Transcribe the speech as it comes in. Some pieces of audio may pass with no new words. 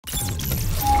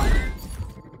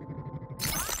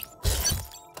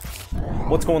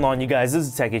What's going on, you guys? This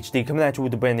is Tech HD coming at you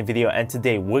with a brand new video, and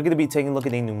today we're going to be taking a look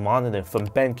at a new monitor from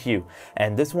BenQ,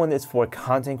 and this one is for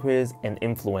content creators and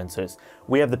influencers.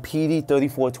 We have the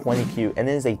PD3420Q, and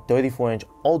it is a 34-inch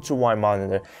ultra-wide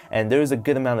monitor, and there is a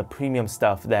good amount of premium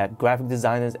stuff that graphic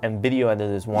designers and video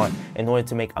editors want in order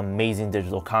to make amazing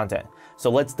digital content.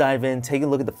 So let's dive in, take a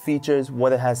look at the features,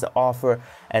 what it has to offer,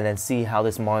 and then see how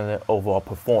this monitor overall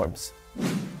performs.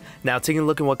 Now, taking a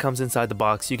look at what comes inside the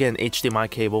box, you get an HDMI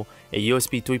cable, a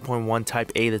USB 3.1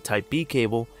 Type A to Type B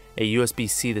cable, a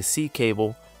USB-C to C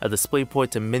cable, a DisplayPort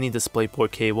to Mini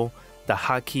DisplayPort cable, the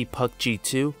HotKey Puck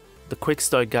G2, the Quick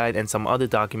Start Guide and some other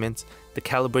documents, the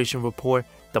calibration report,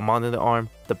 the monitor arm,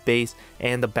 the base,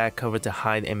 and the back cover to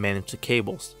hide and manage the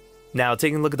cables. Now,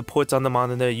 taking a look at the ports on the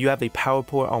monitor, you have a power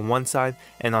port on one side,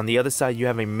 and on the other side you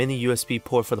have a mini USB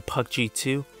port for the Puck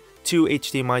G2, two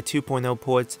HDMI 2.0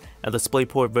 ports, a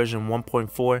DisplayPort version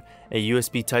 1.4, a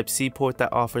USB Type-C port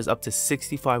that offers up to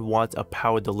 65 watts of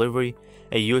power delivery,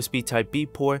 a USB Type-B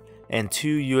port, and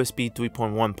two USB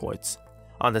 3.1 ports.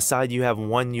 On the side you have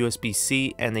one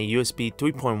USB-C and a USB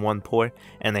 3.1 port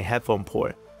and a headphone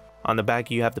port. On the back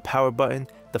you have the power button,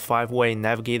 the 5-way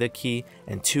navigator key,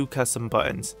 and two custom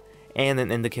buttons, and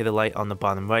an indicator light on the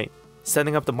bottom right.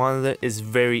 Setting up the monitor is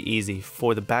very easy.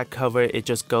 For the back cover, it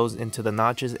just goes into the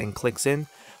notches and clicks in.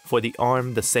 For the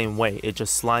arm, the same way. It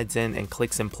just slides in and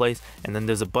clicks in place, and then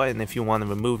there's a button if you want to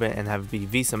remove it and have it be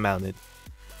VESA mounted.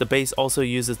 The base also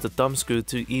uses the thumb screw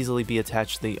to easily be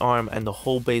attached to the arm, and the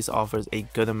whole base offers a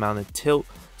good amount of tilt,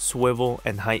 swivel,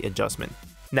 and height adjustment.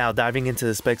 Now, diving into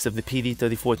the specs of the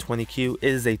PD3420Q, it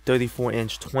is a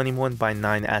 34-inch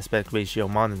 21:9 aspect ratio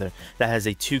monitor that has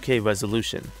a 2K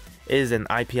resolution. It is an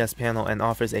IPS panel and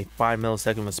offers a 5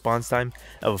 millisecond response time,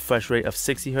 a refresh rate of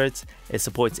 60 Hz, it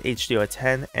supports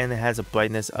HDR10, and it has a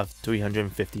brightness of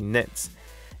 350 nits.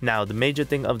 Now, the major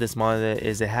thing of this monitor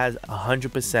is it has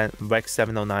 100% Rec.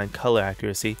 709 color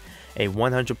accuracy, a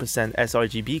 100%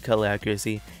 sRGB color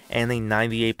accuracy, and a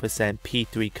 98%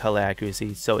 P3 color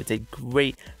accuracy, so it's a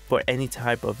great for any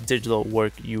type of digital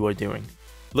work you are doing.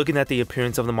 Looking at the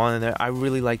appearance of the monitor, I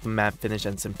really like the matte finish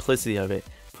and simplicity of it.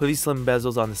 Pretty slim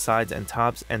bezels on the sides and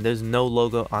tops, and there's no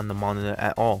logo on the monitor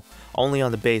at all, only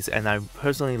on the base, and I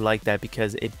personally like that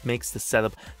because it makes the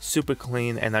setup super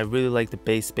clean, and I really like the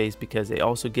base space because it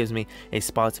also gives me a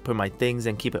spot to put my things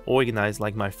and keep it organized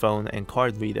like my phone and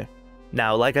card reader.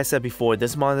 Now, like I said before,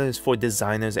 this monitor is for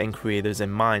designers and creators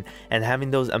in mind, and having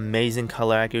those amazing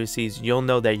color accuracies, you'll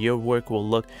know that your work will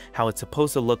look how it's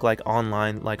supposed to look like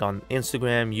online, like on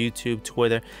Instagram, YouTube,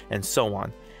 Twitter, and so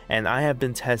on. And I have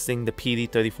been testing the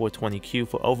PD3420Q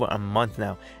for over a month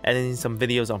now, editing some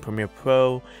videos on Premiere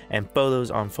Pro and photos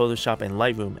on Photoshop and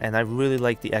Lightroom, and I really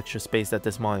like the extra space that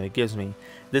this monitor gives me.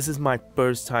 This is my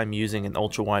first time using an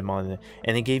ultra-wide monitor,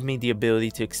 and it gave me the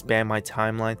ability to expand my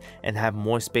timeline and have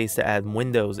more space to add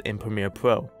windows in Premiere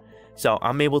Pro. So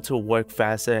I'm able to work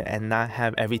faster and not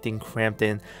have everything cramped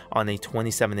in on a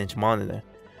 27-inch monitor.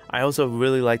 I also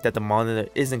really like that the monitor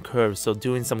isn't curved, so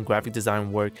doing some graphic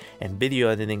design work and video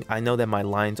editing, I know that my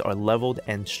lines are leveled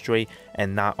and straight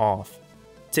and not off.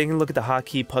 Taking a look at the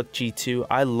HotKey Puck G2,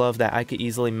 I love that I could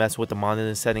easily mess with the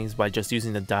monitor settings by just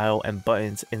using the dial and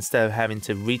buttons instead of having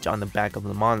to reach on the back of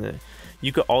the monitor.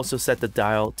 You could also set the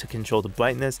dial to control the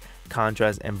brightness,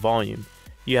 contrast, and volume.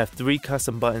 You have 3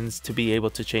 custom buttons to be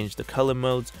able to change the color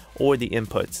modes or the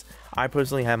inputs. I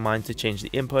personally have mine to change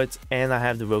the inputs, and I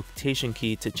have the rotation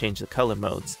key to change the color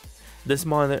modes. This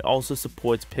monitor also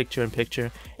supports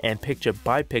picture-in-picture and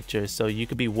picture-by-picture, so you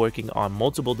could be working on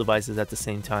multiple devices at the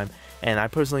same time, and I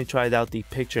personally tried out the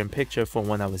picture-in-picture for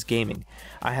when I was gaming.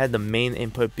 I had the main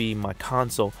input be my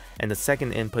console and the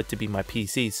second input to be my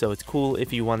PC, so it's cool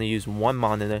if you want to use one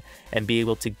monitor and be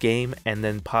able to game and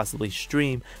then possibly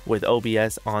stream with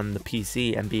OBS on the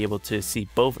PC and be able to see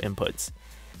both inputs.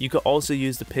 You could also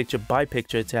use the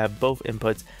picture-by-picture to have both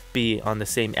inputs be on the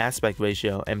same aspect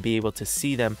ratio and be able to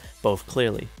see them both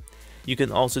clearly. You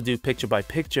can also do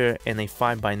picture-by-picture in a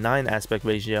 5:9 aspect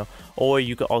ratio, or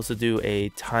you could also do a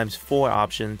 ×4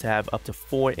 option to have up to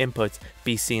 4 inputs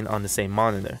be seen on the same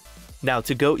monitor. Now,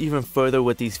 to go even further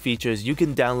with these features, you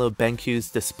can download BenQ's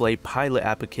Display Pilot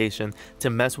application to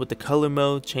mess with the color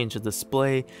mode, change the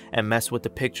display, and mess with the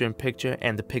picture-in-picture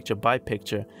and the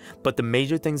picture-by-picture. But the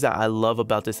major things that I love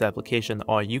about this application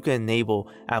are you can enable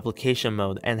application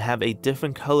mode and have a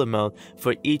different color mode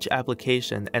for each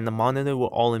application, and the monitor will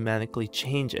automatically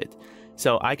change it.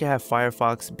 So I can have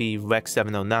Firefox be Rec.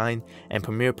 709 and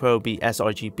Premiere Pro be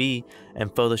sRGB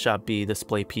and Photoshop be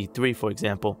Display P3, for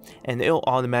example, and it'll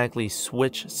automatically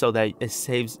switch so that it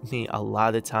saves me a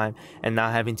lot of time and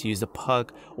not having to use the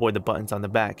puck or the buttons on the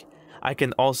back. I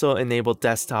can also enable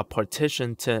desktop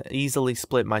partition to easily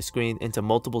split my screen into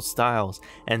multiple styles,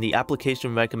 and the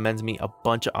application recommends me a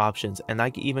bunch of options, and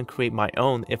I can even create my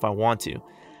own if I want to.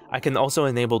 I can also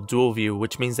enable DualView,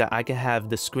 which means that I can have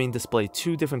the screen display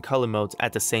 2 different color modes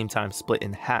at the same time split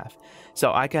in half.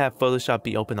 So I can have Photoshop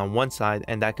be open on one side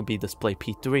and that could be display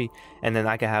P3, and then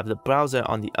I can have the browser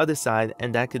on the other side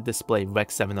and that could display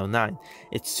Rec 709.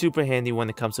 It's super handy when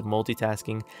it comes to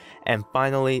multitasking. And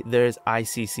finally, there's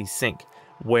ICCSync,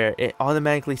 where it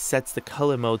automatically sets the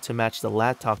color mode to match the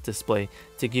laptop display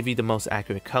to give you the most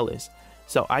accurate colors.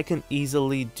 So I can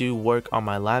easily do work on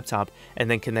my laptop and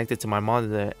then connect it to my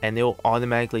monitor, and it will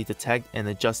automatically detect and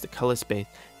adjust the color space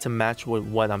to match with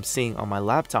what I'm seeing on my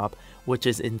laptop, which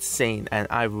is insane, and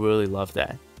I really love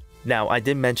that. Now, I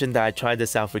did mention that I tried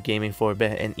this out for gaming for a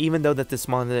bit, and even though that this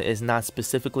monitor is not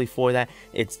specifically for that,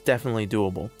 it's definitely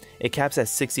doable. It caps at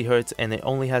 60Hz and it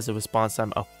only has a response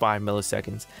time of 5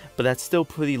 milliseconds, but that's still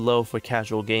pretty low for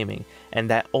casual gaming, and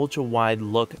that ultra wide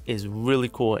look is really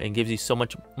cool and gives you so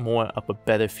much more of a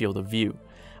better field of view.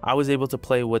 I was able to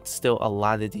play with still a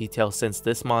lot of detail since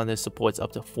this monitor supports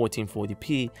up to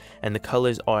 1440p and the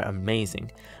colors are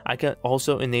amazing. I can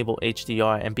also enable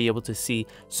HDR and be able to see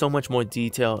so much more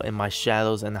detail in my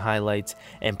shadows and highlights,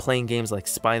 and playing games like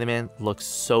Spider-Man looks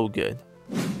so good.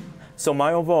 So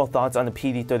my overall thoughts on the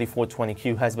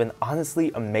PD3420Q has been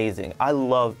honestly amazing. I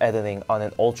love editing on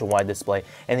an ultra-wide display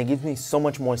and it gives me so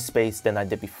much more space than I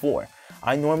did before.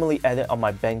 I normally edit on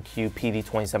my BenQ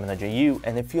PD2700U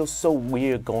and it feels so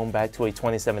weird going back to a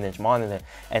 27-inch monitor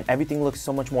and everything looks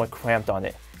so much more cramped on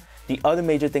it. The other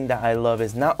major thing that I love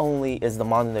is not only is the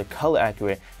monitor color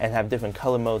accurate and have different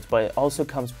color modes, but it also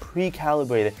comes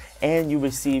pre-calibrated and you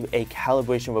receive a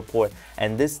calibration report,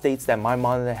 and this states that my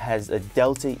monitor has a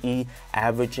delta E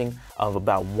averaging of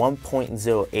about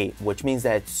 1.08, which means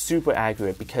that it's super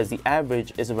accurate because the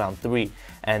average is around 3,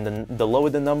 and the lower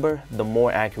the number, the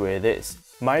more accurate it is.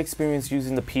 My experience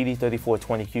using the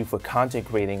PD3420Q for content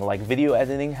creating like video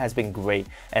editing has been great,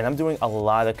 and I'm doing a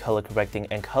lot of color correcting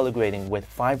and color grading with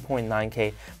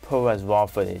 5.9K ProRes RAW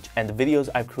footage, and the videos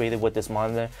I've created with this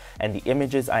monitor and the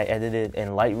images I edited in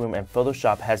Lightroom and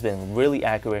Photoshop has been really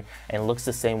accurate and looks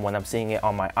the same when I'm seeing it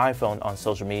on my iPhone on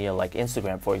social media like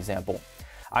Instagram, for example.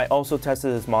 I also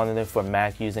tested this monitor for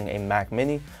Mac using a Mac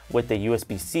Mini with the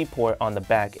USB-C port on the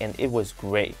back, and it was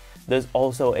great. There's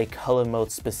also a color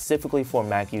mode specifically for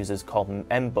Mac users called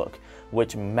MBook,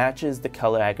 which matches the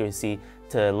color accuracy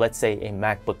to, let's say, a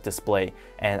MacBook display.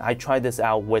 And I tried this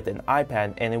out with an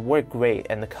iPad and it worked great,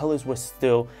 and the colors were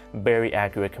still very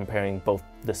accurate comparing both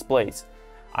displays.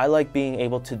 I like being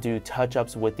able to do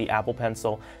touch-ups with the Apple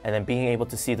Pencil and then being able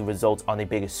to see the results on a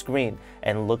bigger screen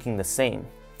and looking the same.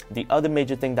 The other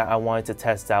major thing that I wanted to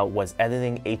test out was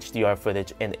editing HDR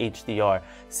footage in HDR,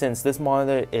 since this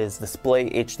monitor is Display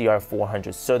HDR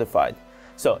 400 certified.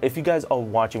 So if you guys are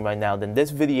watching right now, then this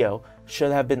video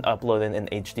should have been uploaded in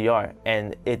HDR,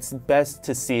 and it's best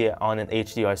to see it on an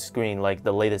HDR screen like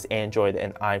the latest Android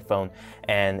and iPhone,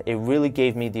 and it really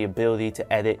gave me the ability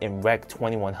to edit in Rec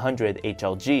 2100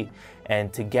 HLG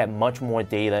and to get much more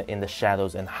data in the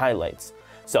shadows and highlights.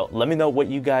 So let me know what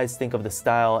you guys think of the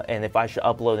style and if I should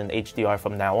upload in HDR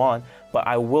from now on. But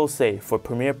I will say for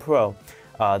Premiere Pro,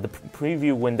 the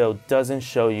preview window doesn't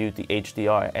show you the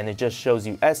HDR and it just shows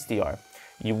you SDR.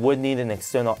 You would need an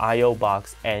external I/O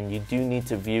box, and you do need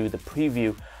to view the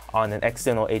preview on an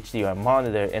external HDR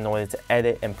monitor in order to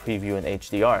edit and preview in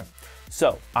HDR.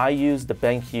 So I use the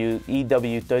BenQ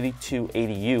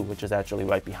EW3280U, which is actually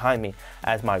right behind me,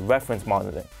 as my reference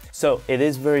monitor. So it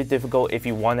is very difficult if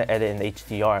you want to edit in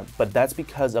HDR, but that's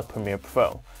because of Premiere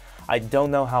Pro. I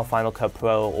don't know how Final Cut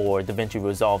Pro or DaVinci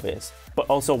Resolve is, but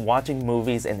also watching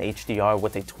movies in HDR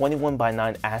with a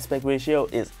 21:9 aspect ratio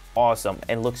is awesome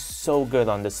and looks so good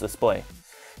on this display.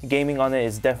 Gaming on it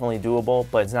is definitely doable,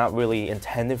 but it's not really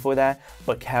intended for that,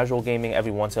 but casual gaming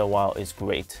every once in a while is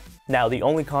great. Now, the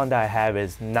only con that I have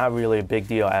is not really a big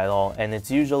deal at all, and it's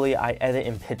usually I edit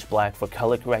in pitch black for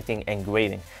color correcting and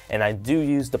grading, and I do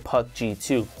use the Puck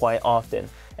G2 quite often,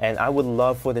 and I would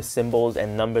love for the symbols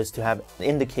and numbers to have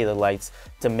indicator lights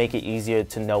to make it easier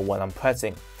to know what I'm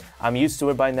pressing. I'm used to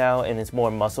it by now and it's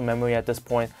more muscle memory at this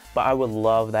point, but I would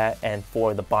love that, and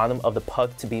for the bottom of the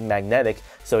puck to be magnetic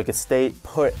so it could stay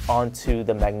put onto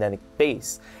the magnetic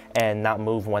base and not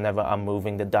move whenever I'm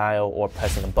moving the dial or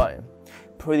pressing a button.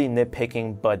 Pretty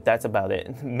nitpicking, but that's about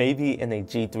it. Maybe in a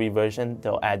G3 version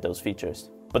they'll add those features.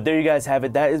 But there you guys have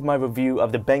it. That is my review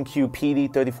of the BenQ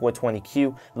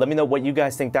PD3420Q. Let me know what you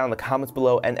guys think down in the comments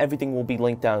below, and everything will be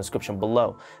linked down in the description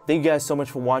below. Thank you guys so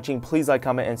much for watching. Please like,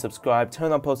 comment, and subscribe.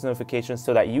 Turn on post notifications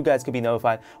so that you guys can be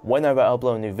notified whenever I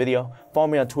upload a new video. Follow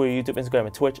me on Twitter, YouTube, Instagram,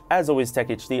 and Twitch. As always,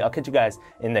 TechHD. I'll catch you guys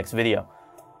in the next video.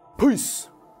 Peace!